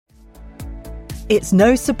It's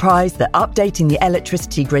no surprise that updating the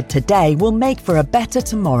electricity grid today will make for a better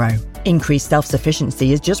tomorrow. Increased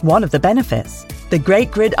self-sufficiency is just one of the benefits. The Great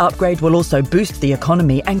Grid Upgrade will also boost the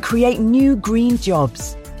economy and create new green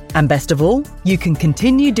jobs. And best of all, you can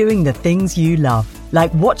continue doing the things you love,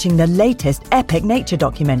 like watching the latest epic nature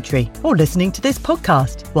documentary or listening to this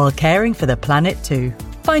podcast while caring for the planet too.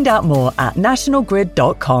 Find out more at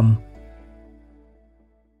nationalgrid.com.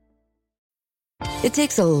 It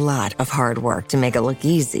takes a lot of hard work to make it look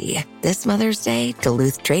easy. This Mother's Day,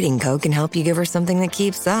 Duluth Trading Co. can help you give her something that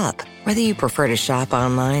keeps up. Whether you prefer to shop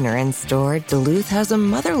online or in-store, Duluth has a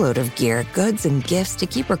motherload of gear, goods, and gifts to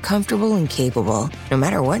keep her comfortable and capable, no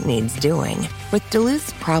matter what needs doing. With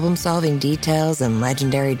Duluth's problem-solving details and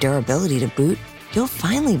legendary durability to boot, you'll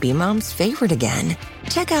finally be Mom's favorite again.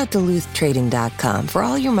 Check out DuluthTrading.com for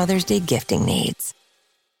all your Mother's Day gifting needs.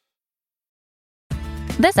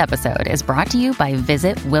 This episode is brought to you by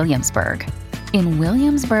Visit Williamsburg. In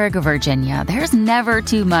Williamsburg, Virginia, there's never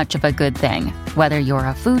too much of a good thing. Whether you're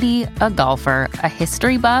a foodie, a golfer, a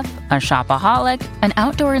history buff, a shopaholic, an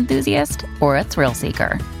outdoor enthusiast, or a thrill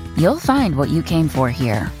seeker, you'll find what you came for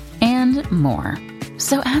here and more.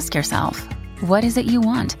 So ask yourself, what is it you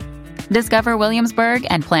want? Discover Williamsburg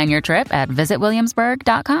and plan your trip at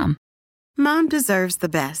visitwilliamsburg.com. Mom deserves the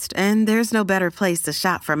best, and there's no better place to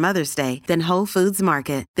shop for Mother's Day than Whole Foods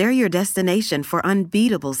Market. They're your destination for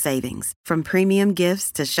unbeatable savings, from premium gifts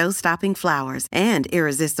to show-stopping flowers and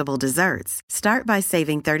irresistible desserts. Start by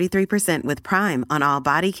saving 33% with Prime on all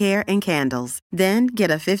body care and candles. Then get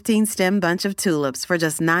a 15-stem bunch of tulips for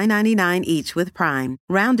just $9.99 each with Prime.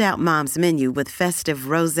 Round out Mom's menu with festive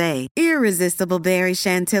rosé, irresistible berry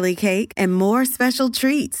chantilly cake, and more special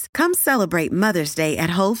treats. Come celebrate Mother's Day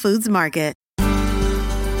at Whole Foods Market.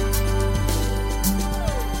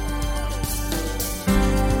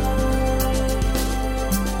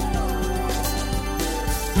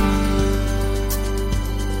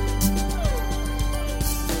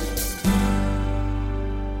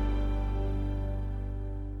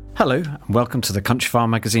 Hello, and welcome to the Country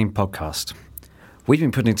Farm Magazine podcast. We've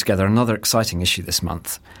been putting together another exciting issue this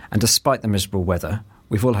month, and despite the miserable weather,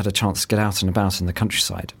 we've all had a chance to get out and about in the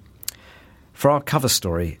countryside. For our cover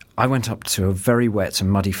story, I went up to a very wet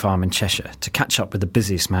and muddy farm in Cheshire to catch up with the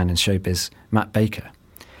busiest man in showbiz, Matt Baker.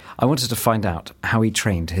 I wanted to find out how he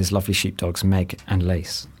trained his lovely sheepdogs Meg and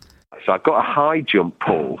Lace. So I got a high jump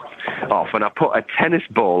pole off and I put a tennis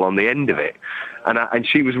ball on the end of it. And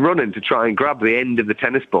she was running to try and grab the end of the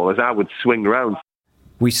tennis ball as I would swing around.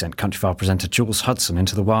 We sent Country Farm presenter Jules Hudson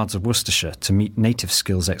into the wilds of Worcestershire to meet native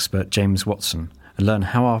skills expert James Watson and learn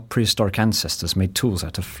how our prehistoric ancestors made tools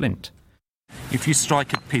out of flint. If you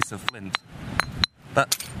strike a piece of flint,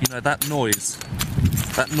 that noise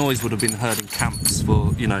would have been heard in camps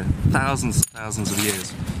for, thousands and thousands of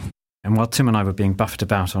years. And while Tim and I were being buffeted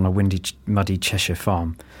about on a windy, muddy Cheshire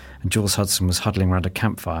farm, and Jules Hudson was huddling around a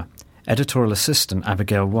campfire, editorial assistant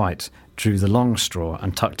Abigail White drew the long straw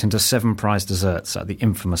and tucked into 7 prize desserts at the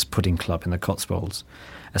infamous Pudding Club in the Cotswolds,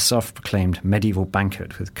 a self-proclaimed medieval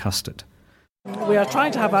banquet with custard. We are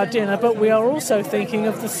trying to have our dinner, but we are also thinking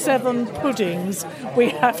of the 7 puddings we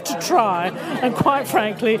have to try, and quite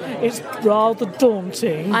frankly, it's rather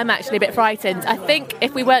daunting. I'm actually a bit frightened. I think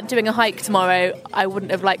if we weren't doing a hike tomorrow, I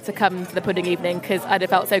wouldn't have liked to come to the pudding evening because I'd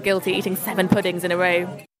have felt so guilty eating 7 puddings in a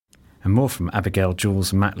row. And more from Abigail,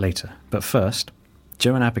 Jules and Matt later. But first,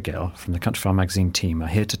 Joe and Abigail from the Country Farm Magazine team are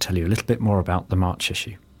here to tell you a little bit more about the March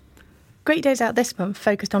issue. Great Days Out this month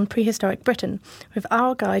focused on prehistoric Britain, with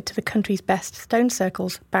our guide to the country's best stone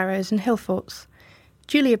circles, barrows and hill forts.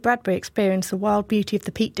 Julia Bradbury experienced the wild beauty of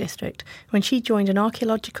the Peak District when she joined an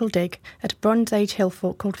archaeological dig at a Bronze Age hill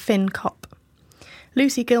fort called Finn Cop.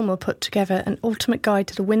 Lucy Gilmore put together an ultimate guide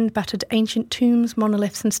to the wind-battered ancient tombs,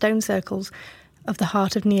 monoliths and stone circles of the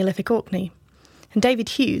heart of Neolithic Orkney. And David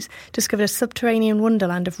Hughes discovered a subterranean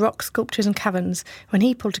wonderland of rock sculptures and caverns when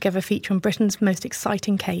he pulled together a feature on Britain's most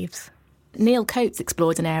exciting caves. Neil Coates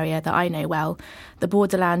explored an area that I know well, the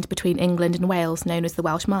borderland between England and Wales known as the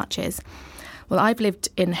Welsh Marches. Well, I've lived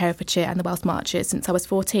in Herefordshire and the Welsh Marches since I was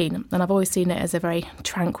 14, and I've always seen it as a very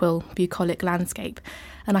tranquil, bucolic landscape.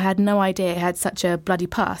 And I had no idea it had such a bloody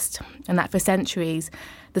past, and that for centuries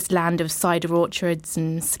this land of cider orchards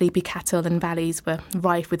and sleepy cattle and valleys were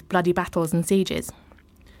rife with bloody battles and sieges.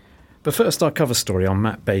 But first, our cover story on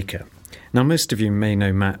Matt Baker. Now, most of you may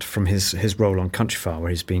know Matt from his role on Country Farm, where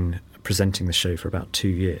he's been presenting the show for about 2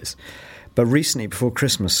 years. But recently, before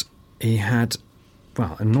Christmas, he had,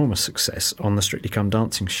 enormous success on the Strictly Come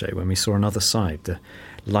Dancing show when we saw another side, the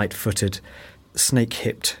light-footed,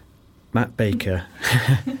 snake-hipped Matt Baker,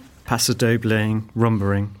 paso dobling,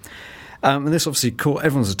 rumbering. And this obviously caught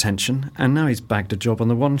everyone's attention, and now he's bagged a job on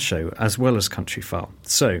the One Show as well as Countryfile.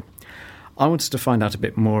 So I wanted to find out a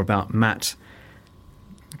bit more about Matt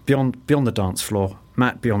beyond the dance floor,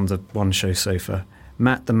 Matt beyond the One Show sofa,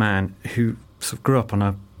 Matt the man who sort of grew up on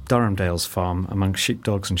a Durham Dales farm among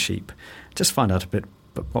sheepdogs and sheep. Just find out a bit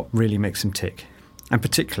about what really makes him tick, and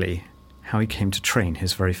particularly how he came to train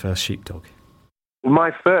his very first sheepdog.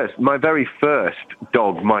 My very first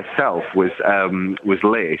dog myself was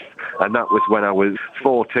Lace, and that was when I was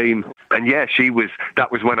 14. And yeah,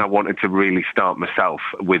 that was when I wanted to really start myself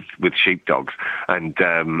with sheepdogs, and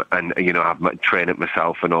train it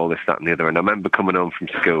myself and all this, that, and the other. And I remember coming home from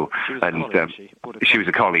school, she was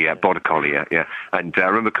a collie, border collie, yeah. And I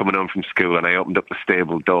remember coming home from school, and I opened up the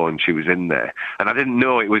stable door, and she was in there. And I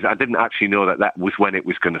didn't actually know that was when it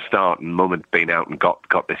was going to start. And Mum had been out and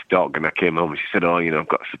got this dog, and I came home, and she said, I've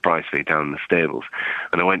got a surprise for you down in the stables.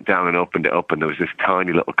 And I went down and opened it up, and there was this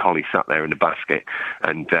tiny little collie sat there in the basket,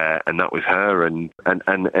 and that was her. And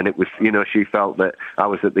it was, she felt that I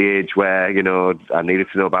was at the age where, I needed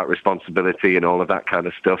to know about responsibility and all of that kind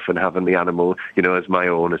of stuff, and having the animal, as my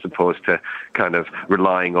own, as opposed to kind of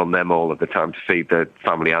relying on them all of the time to feed the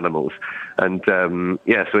family animals. And so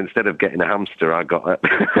instead of getting a hamster, I got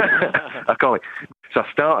a collie. So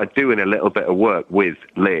I started doing a little bit of work with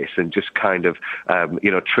Lace and just kind of,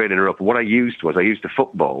 training her up. And what I used a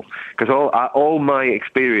football, because all my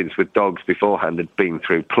experience with dogs beforehand had been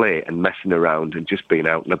through play and messing around and just being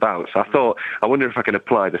out and about. So I thought, I wonder if I can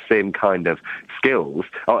apply the same kind of skills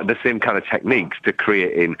or the same kind of techniques to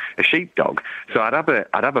creating a sheepdog. So I'd have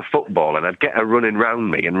a football, and I'd get her running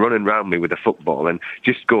round me with a football, and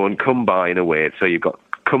just go and come by in a way. So you've got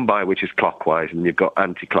come by, which is clockwise, and you've got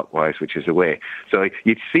anti-clockwise, which is away. So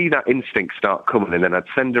you'd see that instinct start coming, and then I'd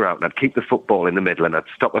send her out, and I'd keep the football in the middle, and I'd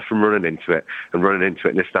stop her from running into it, and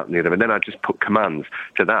this, that, and the other. And then I'd just put commands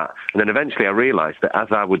to that. And then eventually I realised that as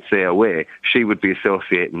I would say away, she would be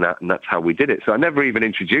associating that, and that's how we did it. So I never even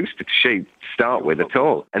introduced her to sheep to start with at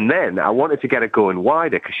all. And then I wanted to get her going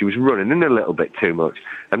wider, because she was running in a little bit too much.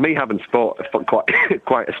 And me having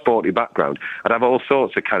quite a sporty background, I'd have all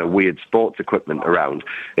sorts of kind of weird sports equipment around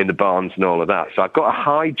in the barns and all of that. So I got a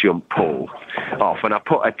high jump pole off, and I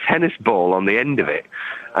put a tennis ball on the end of it.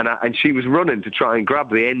 And she was running to try and grab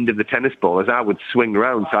the end of the tennis ball as I would swing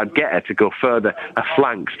around, so I'd get her to go further, her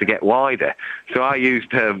flanks to get wider. So I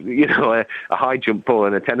used a high jump pole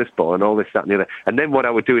and a tennis ball and all this, that, and the other. And then what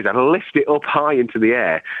I would do is I'd lift it up high into the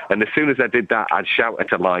air, and as soon as I did that, I'd shout her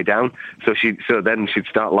to lie down. So then she'd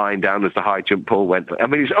start lying down as the high jump pole went. I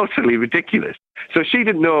mean, it's utterly ridiculous. So she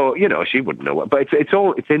didn't know, she wouldn't know what, but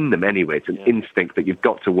it's in them anyway. It's an instinct that you've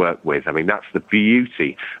got to work with. I mean, that's the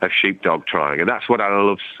beauty of sheepdog trying, and that's what I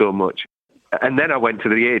love so much. And then I went to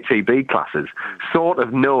the ATB classes, sort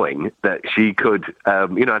of knowing that she could, I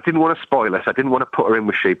didn't want to spoil her, so I didn't want to put her in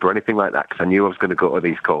with sheep or anything like that, because I knew I was going to go to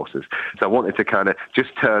these courses. So I wanted to kind of just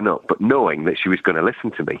turn up, but knowing that she was going to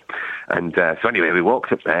listen to me. And so anyway, we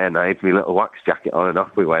walked up there, and I had my little wax jacket on, and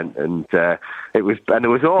off we went. And there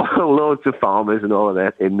was all loads of farmers and all of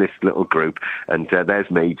that in this little group. And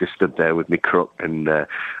there's me just stood there with my crook. And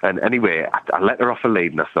anyway, I let her off a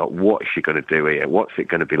lead, and I thought, what is she going to do here? What's it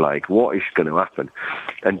going to be like? What is going to happen?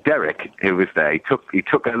 And Derek, who was there, he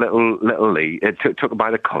took a little lead, took her by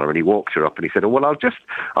the collar, and he walked her up, and he said, well, I'll just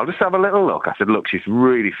have a little look. I said, look, she's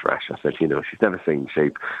really fresh. I said, she's never seen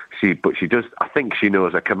sheep, but she does, I think she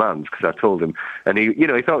knows her commands, because I told him. And he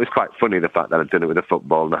thought it was quite funny, the fact that I'd done it with a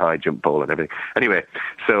football and a high jump ball and everything. Anyway,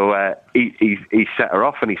 so he set her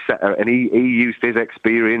off, and he used his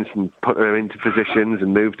experience and put her into positions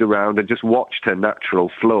and moved around and just watched her natural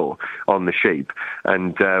flow on the sheep.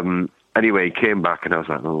 And anyway, he came back, and I was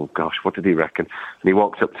like, oh, gosh, what did he reckon? And he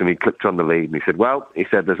walked up to me, clicked on the lead, and he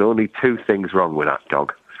said, there's only 2 things wrong with that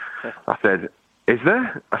dog. I said, is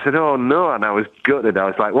there? I said, oh, no, and I was gutted. I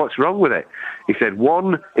was like, what's wrong with it? He said,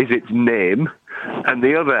 one is its name, and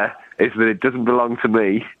the other is that it doesn't belong to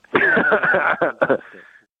me.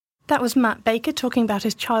 That was Matt Baker talking about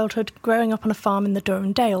his childhood growing up on a farm in the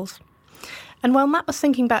Durham Dales. And while Matt was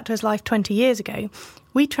thinking back to his life 20 years ago,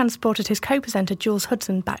 we transported his co-presenter Jules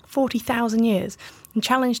Hudson back 40,000 years and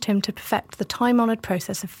challenged him to perfect the time-honoured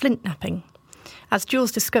process of flint knapping. As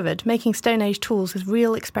Jules discovered, making Stone Age tools is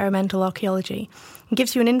real experimental archaeology and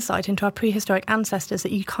gives you an insight into our prehistoric ancestors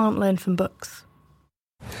that you can't learn from books.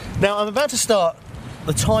 Now, I'm about to start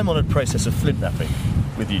the time-honoured process of flint knapping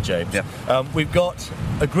with you, James. Yeah. We've got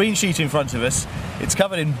a green sheet in front of us. It's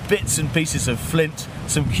covered in bits and pieces of flint,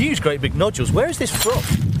 some huge, great big nodules. Where is this from?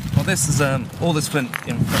 Well, this is all this flint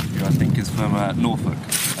in front of you, I think, is from Norfolk.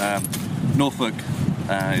 Norfolk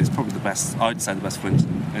is probably the best, I'd say, the best flint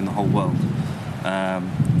in the whole world.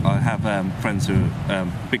 I have friends who are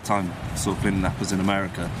big time sort of flint knappers in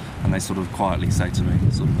America, and they sort of quietly say to me,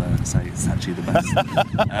 say it's actually the best.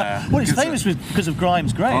 Well, it's famous because of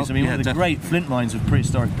Grimes Graves. I mean, one of the great flint mines of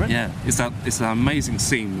prehistoric Britain. Yeah, it's an amazing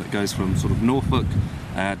seam that goes from sort of Norfolk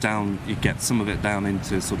down. You get some of it down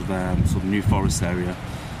into sort of New Forest area.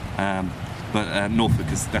 But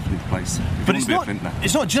Norfolk is definitely the place. But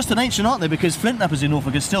it's not just an ancient, aren't they? Because flint knappers in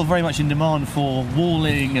Norfolk are still very much in demand for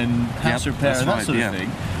walling and house repair and that sort of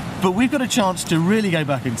thing. But we've got a chance to really go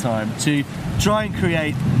back in time to try and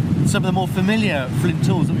create some of the more familiar flint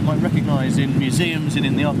tools that we might recognise in museums and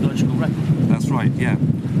in the archaeological record. That's right, yeah.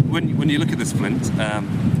 When you look at this flint,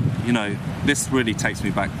 this really takes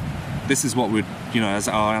me back. This is what as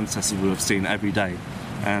our ancestors would have seen every day.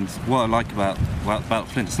 And what I like about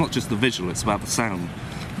flint, it's not just the visual; it's about the sound.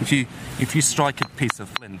 If you strike a piece of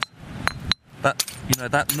flint,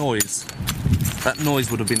 that noise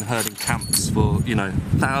would have been heard in camps for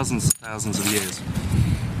thousands and thousands of years.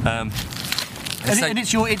 And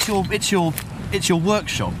it's your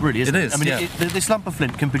workshop, really, isn't it? It is. I mean, this lump of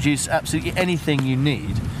flint can produce absolutely anything you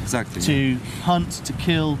need. Exactly. To hunt, to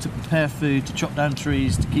kill, to prepare food, to chop down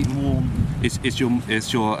trees, to keep them warm. It's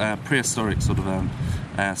your prehistoric sort of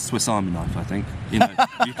Swiss Army knife, I think. You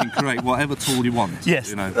can create whatever tool you want.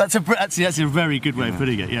 Yes, that's a very good way of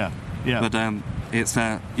putting it. Yeah. But it's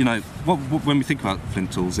when we think about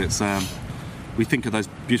flint tools, it's we think of those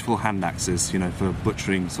beautiful hand axes, for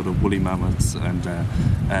butchering sort of woolly mammoths, and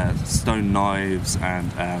stone knives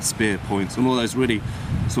and spear points, and all those really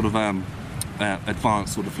sort of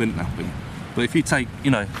advanced sort of flint knapping. But if you take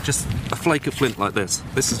just a flake of flint like this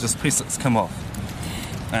is just a piece that's come off,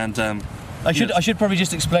 and I should probably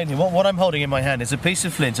just explain here. What I'm holding in my hand is a piece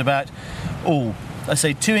of flint about, I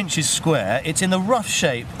say 2 inches square. It's in the rough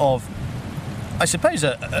shape of, I suppose,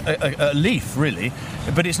 a leaf, really,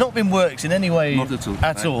 but it's not been worked in any way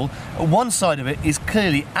at all. One side of it is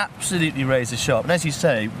clearly absolutely razor sharp, and as you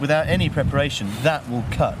say, without any preparation, that will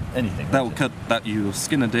cut anything. That will cut. That you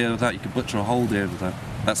skin a deer with that. You could butcher a whole deer with that.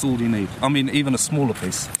 That's all you need. I mean, even a smaller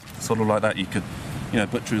piece, sort of like that, you could,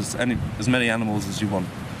 butcher as many animals as you want.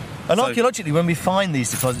 And archaeologically, when we find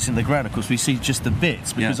these deposits in the ground, of course, we see just the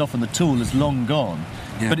bits, because often the tool is long gone.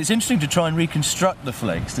 Yeah. But it's interesting to try and reconstruct the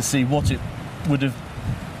flakes to see what it would have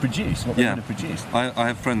produced, what they would have produced. I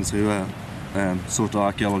have friends who are sort of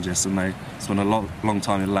archaeologists, and they spend a long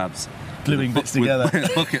time in labs gluing bits together,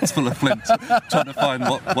 with buckets full of flint, trying to find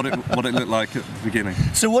what it looked like at the beginning.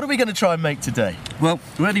 So what are we going to try and make today? Well,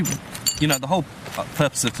 really, the whole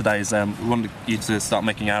purpose of today is we want you to start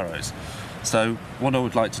making arrows. So what I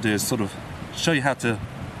would like to do is sort of show you how to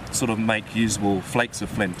sort of make usable flakes of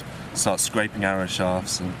flint, start scraping arrow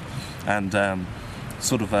shafts, and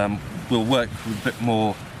we'll work with a bit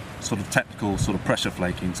more sort of technical sort of pressure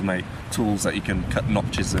flaking to make tools that you can cut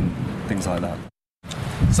notches and things like that.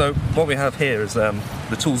 So what we have here is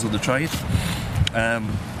the tools of the trade.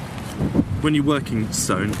 When you're working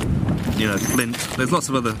stone, flint, there's lots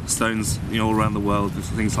of other stones all around the world. There's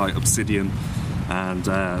things like obsidian and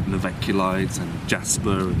novaculite and jasper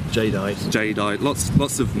and jadeite,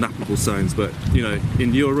 lots of knappable stones. But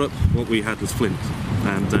in Europe, what we had was flint,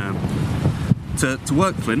 and to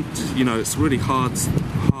work flint, it's really hard.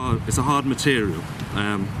 It's a hard material.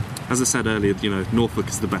 As I said earlier, Norfolk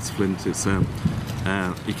is the best flint. It's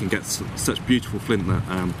you can get such beautiful flint that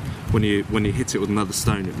when you hit it with another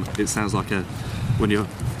stone, it sounds like when you're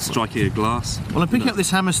striking a glass. Well, I'm picking up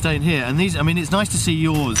this hammerstone here, and these. I mean, it's nice to see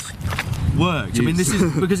yours worked. I mean, this is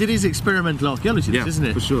because it is experimental archaeology, isn't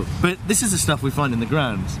it? For sure. But this is the stuff we find in the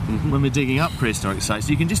ground when we're digging up prehistoric sites.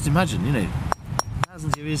 So you can just imagine,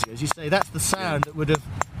 thousands of years ago, as you say, that's the sound that would have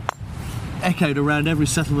echoed around every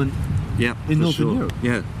settlement in Northern Europe.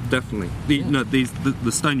 Yeah, definitely.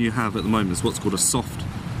 The stone you have at the moment is what's called a soft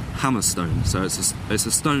hammerstone. So it's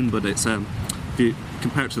a stone, but it's if you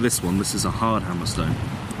compare it to this one, this is a hard hammerstone.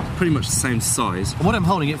 Pretty much the same size. What I'm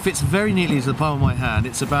holding, it fits very neatly into the palm of my hand.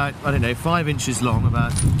 It's about 5 inches long,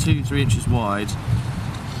 about 2-3 inches wide,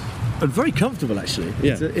 and very comfortable actually.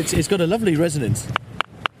 Yeah, it's got a lovely resonance.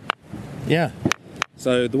 Yeah.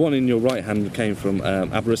 So the one in your right hand came from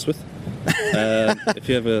Aberystwyth. If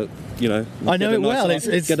you ever, I know it well.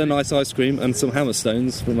 Get a nice ice cream and some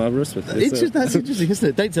hammerstones from Aberystwyth. That's interesting, isn't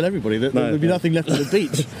it? Don't tell everybody that there'll be nothing left on the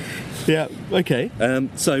beach. Yeah. Okay.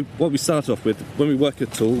 So what we start off with when we work a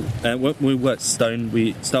tool, when we work stone,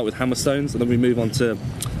 we start with hammerstones, and then we move on to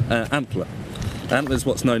antler. Antler is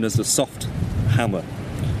what's known as a soft hammer.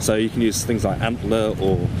 So you can use things like antler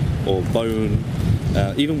or bone,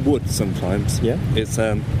 even wood sometimes. Yeah. It's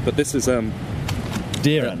but this is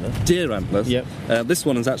deer antler. Deer antler. Yep. This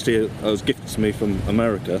one is actually was gifted to me from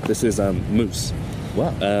America. This is moose.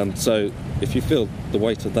 Wow. So if you feel the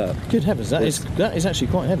weight of that... Good heavens, that is actually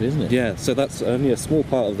quite heavy, isn't it? Yeah, so that's only a small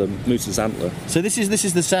part of the moose's antler. So this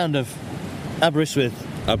is the sound of Aberystwyth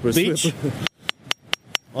Beach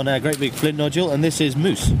on our great big flint nodule, and this is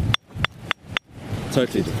moose.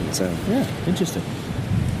 Totally different sound. Yeah, interesting.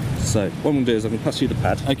 So what I'm going to do is I'm going to pass you the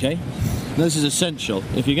pad. Okay. Now, this is essential.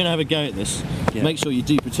 If you're going to have a go at this, make sure you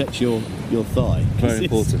do protect your thigh. Very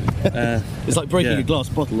important. It's like breaking a glass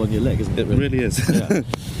bottle on your leg, isn't it? It really is. Yeah.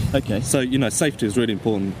 Okay. So, safety is really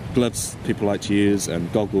important. Gloves people like to use, and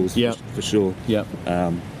goggles for sure. Yeah.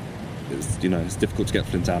 It's difficult to get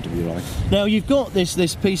flint out of your eye. Now, you've got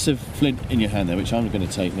this piece of flint in your hand there, which I'm going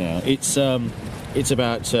to take now. It's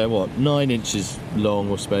about 9 inches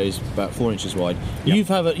long, or suppose about 4 inches wide.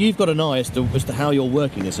 Yep. You've got an eye as to how you're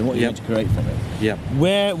working this and what you're going to create from it. Yeah.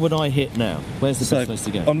 Where would I hit now? Where's the best place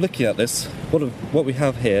to go? I'm looking at this. What we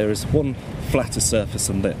have here is one flatter surface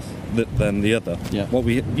than the other. Yeah.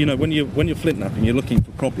 When you're flint knapping, you're looking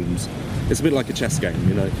for problems. It's a bit like a chess game.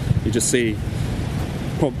 You just see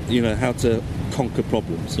how to conquer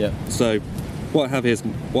problems. Yeah. So what I have here is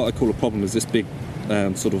what I call a problem is this big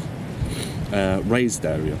raised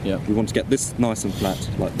area. Yeah. We want to get this nice and flat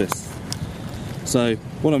like this. So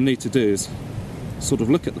what I need to do is sort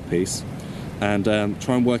of look at the piece and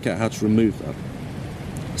try and work out how to remove that.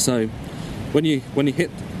 So when you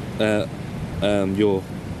hit your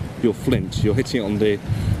flint, you're hitting it on the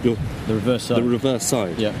reverse side. The reverse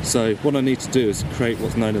side. Yeah. So what I need to do is create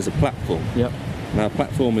what's known as a platform. Yeah. Now, a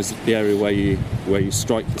platform is the area where you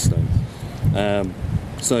strike the stone.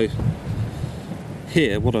 So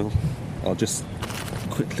here, what I'll just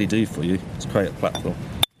quickly do for you is create a platform.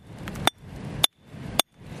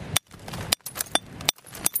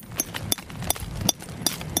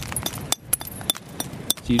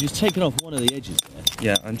 So you've just taken off one of the edges there.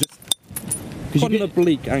 Yeah, and just put an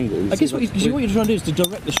oblique angle. I guess what you're trying to do is to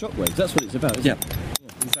direct the shockwaves. That's what it's about, isn't it?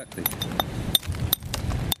 Yeah, exactly.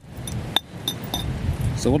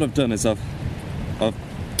 So what I've done is I've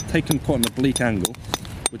taken quite an oblique angle,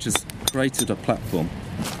 which has created a platform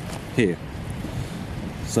here.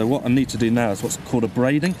 So what I need to do now is what's called a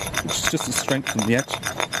braiding, which is just to strengthen the edge.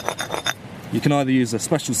 You can either use a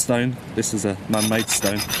special stone, this is a man-made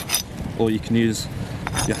stone, or you can use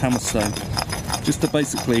your hammer stone, just to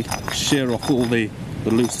basically shear off all the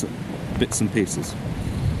loose bits and pieces.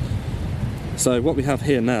 So what we have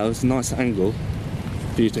here now is a nice angle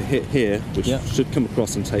for you to hit here, which should come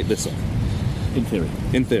across and take this off. In theory.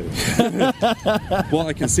 In theory. What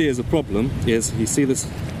I can see as a problem is, you see this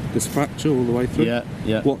fracture all the way through?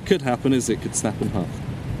 Yeah. What could happen is it could snap in half.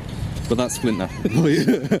 But that's flint now.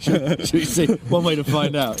 Should we see? One way to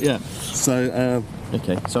find out, yeah. So,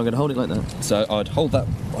 okay, so I'm going to hold it like that. So I'd hold that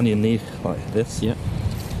on your knee like this. Yeah.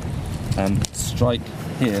 And strike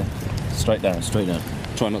here, straight down. Straight down.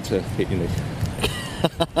 Try not to hit your knee.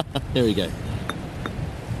 Here we go.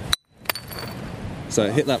 So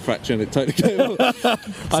hit that fracture and it totally came off.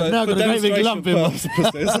 I've now got a great big lump in my...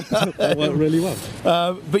 That went really well.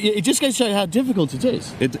 But it just goes to show how difficult it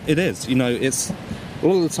is. It is. It's...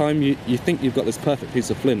 All of the time you think you've got this perfect piece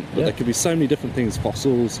of flint, but there could be so many different things,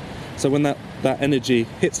 fossils. So when that energy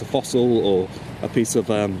hits a fossil or a piece of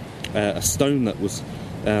a stone that was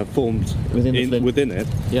formed within it,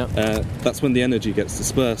 that's when the energy gets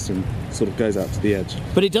dispersed and sort of goes out to the edge.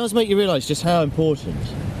 But it does make you realise just how important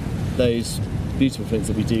those beautiful flints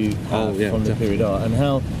that we do have from the period are, and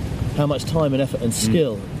how much time and effort and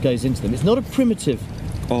skill goes into them. It's not a primitive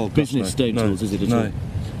business stone tools, is it at all?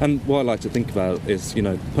 And what I like to think about is,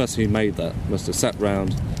 the person who made that must have sat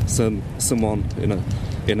round someone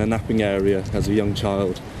in a napping area as a young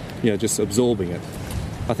child, just absorbing it.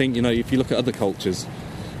 I think, if you look at other cultures,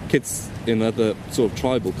 kids in other sort of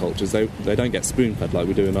tribal cultures, they don't get spoon-fed like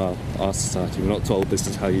we do in our society. We're not told this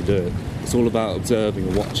is how you do it. It's all about observing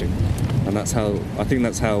and watching. And that's how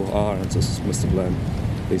our ancestors must have learned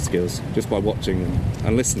these skills, just by watching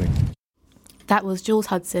and listening. That was Jules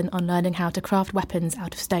Hudson on learning how to craft weapons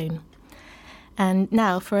out of stone. And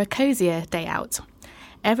now for a cosier day out.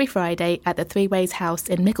 Every Friday at the Three Ways House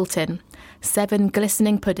in Mickleton, 7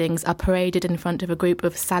 glistening puddings are paraded in front of a group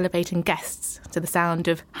of salivating guests to the sound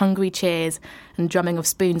of hungry cheers and drumming of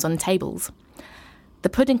spoons on tables. The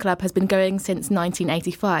Pudding Club has been going since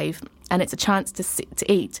 1985, and it's a chance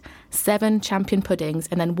to eat 7 champion puddings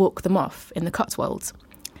and then walk them off in the Cotswolds.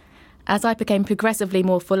 As I became progressively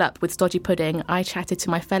more full up with stodgy pudding, I chatted to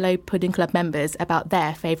my fellow Pudding Club members about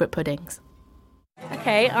their favourite puddings.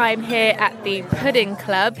 Okay, I'm here at the Pudding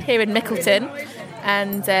Club here in Mickleton,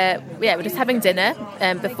 and we're just having dinner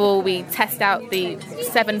before we test out the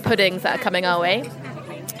 7 puddings that are coming our way.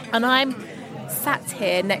 And I'm sat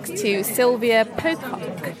here next to Sylvia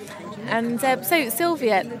Pocock. And so,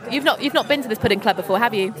 Sylvia, you've not been to this pudding club before,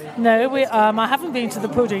 have you? No, I haven't been to the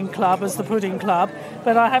pudding club as the pudding club,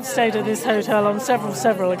 but I have stayed at this hotel on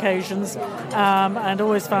several occasions, and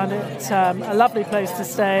always found it a lovely place to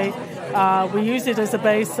stay. We use it as a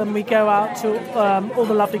base, and we go out to all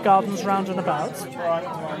the lovely gardens round and about.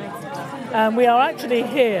 We are actually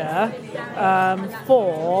here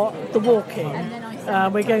for the walking.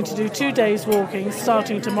 We're going to do 2 days walking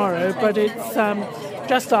starting tomorrow, but it's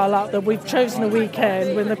just our luck that we've chosen a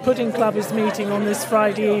weekend when the pudding club is meeting on this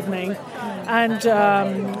Friday evening, and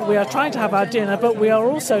we are trying to have our dinner, but we are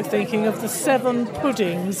also thinking of the 7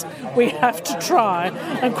 puddings we have to try,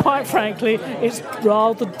 and quite frankly it's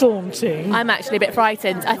rather daunting. I'm actually a bit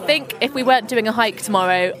frightened. I think if we weren't doing a hike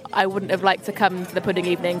tomorrow, I wouldn't have liked to come to the pudding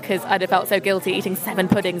evening because I'd have felt so guilty eating 7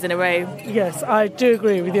 puddings in a row. Yes, I do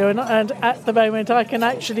agree with you, and at the moment I can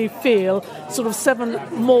actually feel sort of 7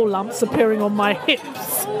 more lumps appearing on my hips.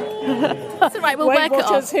 That's all right, we'll work it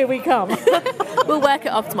off. Here we come. We'll work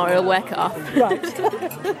it off tomorrow, we'll work it off. Right.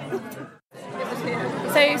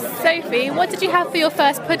 So, Sophie, what did you have for your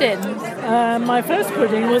first pudding? My first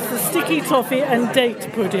pudding was the sticky toffee and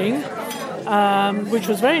date pudding, which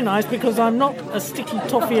was very nice because I'm not a sticky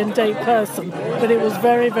toffee and date person, but it was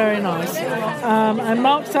very, very nice. And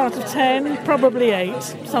marks out of 10, probably 8,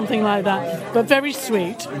 something like that, but very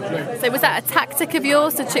sweet. So was that a tactic of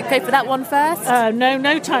yours to go for that one first?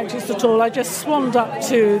 No tactics at all. I just swanned up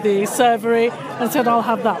to the servery and said I'll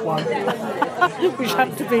have that one, which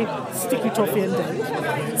happened to be sticky toffee and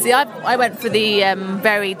date. See, I went for the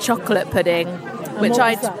very chocolate pudding, which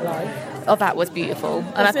what was that like? Oh, that was beautiful.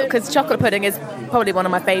 And because chocolate pudding is probably one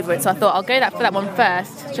of my favourites, so I thought I'll go for that one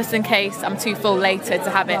first, just in case I'm too full later to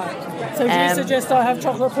have it. Right. So do you suggest I have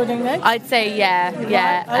chocolate pudding next? I'd say yeah, Okay,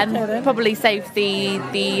 and then. probably save the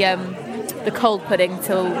cold pudding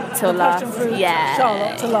till last. Yeah,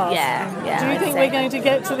 Charlotte to last. Yeah. Do you think we're going to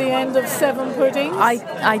get to the end of 7 puddings?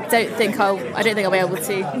 I don't think I'll be able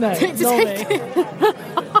to. No, nor me.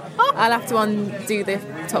 I'll have to undo the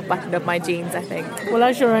top button of my jeans, I think. Well,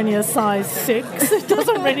 as you're only a size 6, it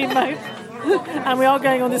doesn't really matter. And we are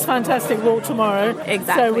going on this fantastic walk tomorrow.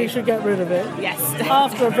 Exactly. So we should get rid of it. Yes.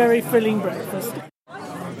 After a very filling breakfast.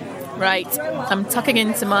 Right, I'm tucking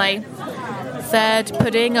into my 3rd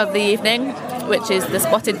pudding of the evening, which is the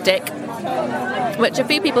Spotted Dick, which a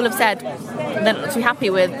few people have said they're not too happy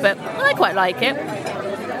with, but I quite like it.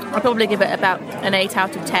 I'll probably give it about an 8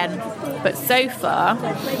 out of 10. But so far,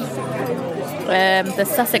 the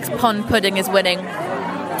Sussex Pond pudding is winning.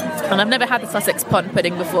 And I've never had the Sussex Pond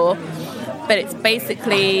pudding before, but it's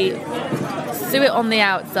basically suet on the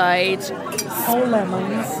outside. Whole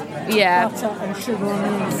lemons, butter and sugar on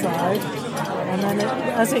the inside. And then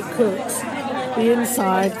as it cooks, the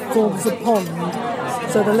inside forms a pond.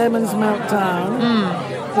 So the lemons melt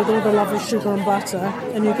down. With all the lovely sugar and butter,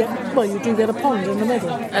 and you do get a pond in the middle.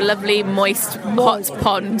 A lovely, moist, hot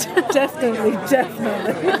pond. Definitely.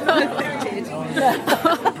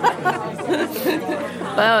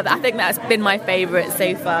 Well, I think that's been my favourite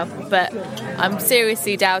so far, but I'm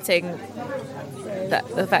seriously doubting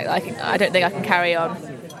the fact that I don't think I can carry on.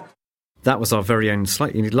 That was our very own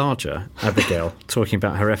slightly larger Abigail talking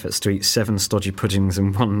about her efforts to eat 7 stodgy puddings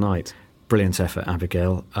in one night. Brilliant effort,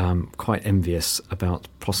 Abigail. Quite envious about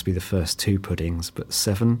possibly the first 2 puddings, but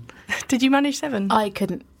 7? Did you manage 7? I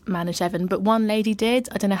couldn't manage 7, but one lady did.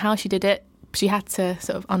 I don't know how she did it. She had to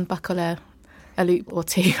sort of unbuckle a loop or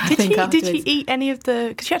 2, I think, afterwards. Did she eat any of the...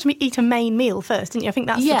 Because you had to eat a main meal first, didn't you? I think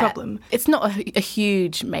that's the problem. It's not a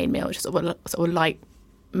huge main meal, it's just sort of light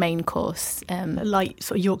main course. A light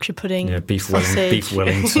sort of Yorkshire pudding, beef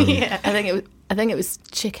Wellington. Yeah, I think it was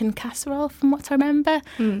chicken casserole from what I remember.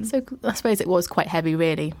 So I suppose it was quite heavy,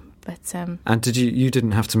 really. But and you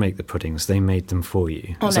didn't have to make the puddings; they made them for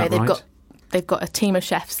you. Oh Is no, that right? they've got a team of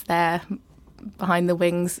chefs there behind the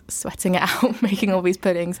wings, sweating it out, making all these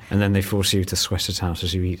puddings. And then they force you to sweat it out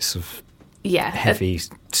as you eat sort of heavy,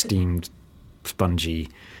 steamed, spongy,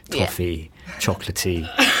 toffee, chocolatey,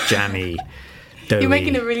 jammy, doughy. You're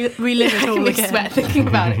making a relive it all again. Sweat thinking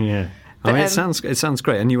about it. Yeah. But, it sounds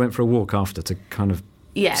great. And you went for a walk after to kind of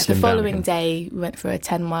the slim following down day we went for a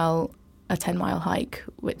 10-mile hike,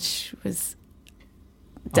 which was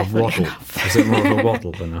definitely enough. Was it more of a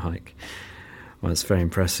waddle than a hike? Well, it's very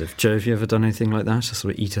impressive. Jo, have you ever done anything like that? A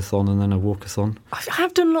sort of eat-a-thon and then a walk-a-thon? I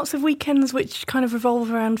have done lots of weekends which kind of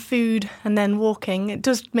revolve around food and then walking. It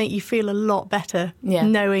does make you feel a lot better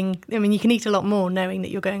knowing... I mean, you can eat a lot more knowing that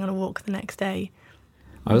you're going on a walk the next day.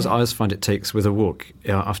 I always find it takes, with a walk,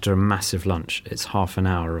 after a massive lunch, it's half an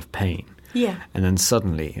hour of pain. Yeah. And then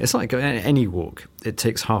suddenly, it's like any walk, it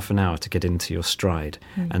takes half an hour to get into your stride,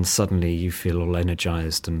 and suddenly you feel all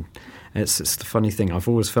energised. And it's the funny thing, I've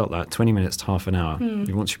always felt that 20 minutes to half an hour,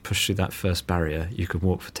 once you push through that first barrier, you could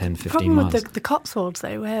walk for 10, 15 miles. With the Cotswolds,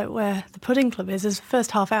 though, where the pudding club is the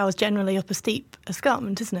first half hour is generally up a steep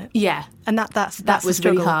escarpment, isn't it? Yeah. And that was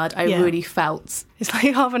really hard. I really felt... It's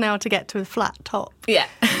like half an hour to get to a flat top. Yeah.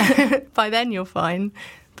 By then you're fine.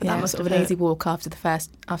 But that must sort of an easy walk after the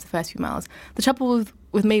first few miles. The trouble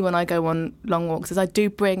with me when I go on long walks is I do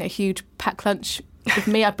bring a huge packed lunch with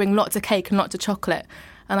me. I bring lots of cake and lots of chocolate,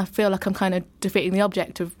 and I feel like I'm kind of defeating the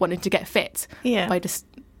object of wanting to get fit by just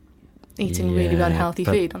eating really unhealthy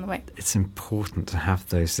food on the way. It's important to have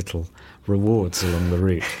those little rewards along the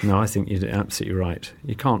route. No, I think you're absolutely right.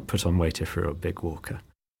 You can't put on weight if you're a big walker.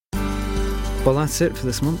 Well, that's it for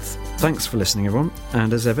this month. Thanks for listening, everyone.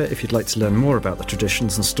 And as ever, if you'd like to learn more about the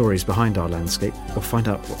traditions and stories behind our landscape, or find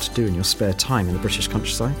out what to do in your spare time in the British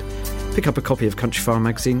countryside, pick up a copy of Countryfile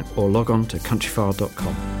magazine or log on to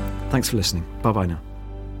countryfile.com. Thanks for listening. Bye-bye now.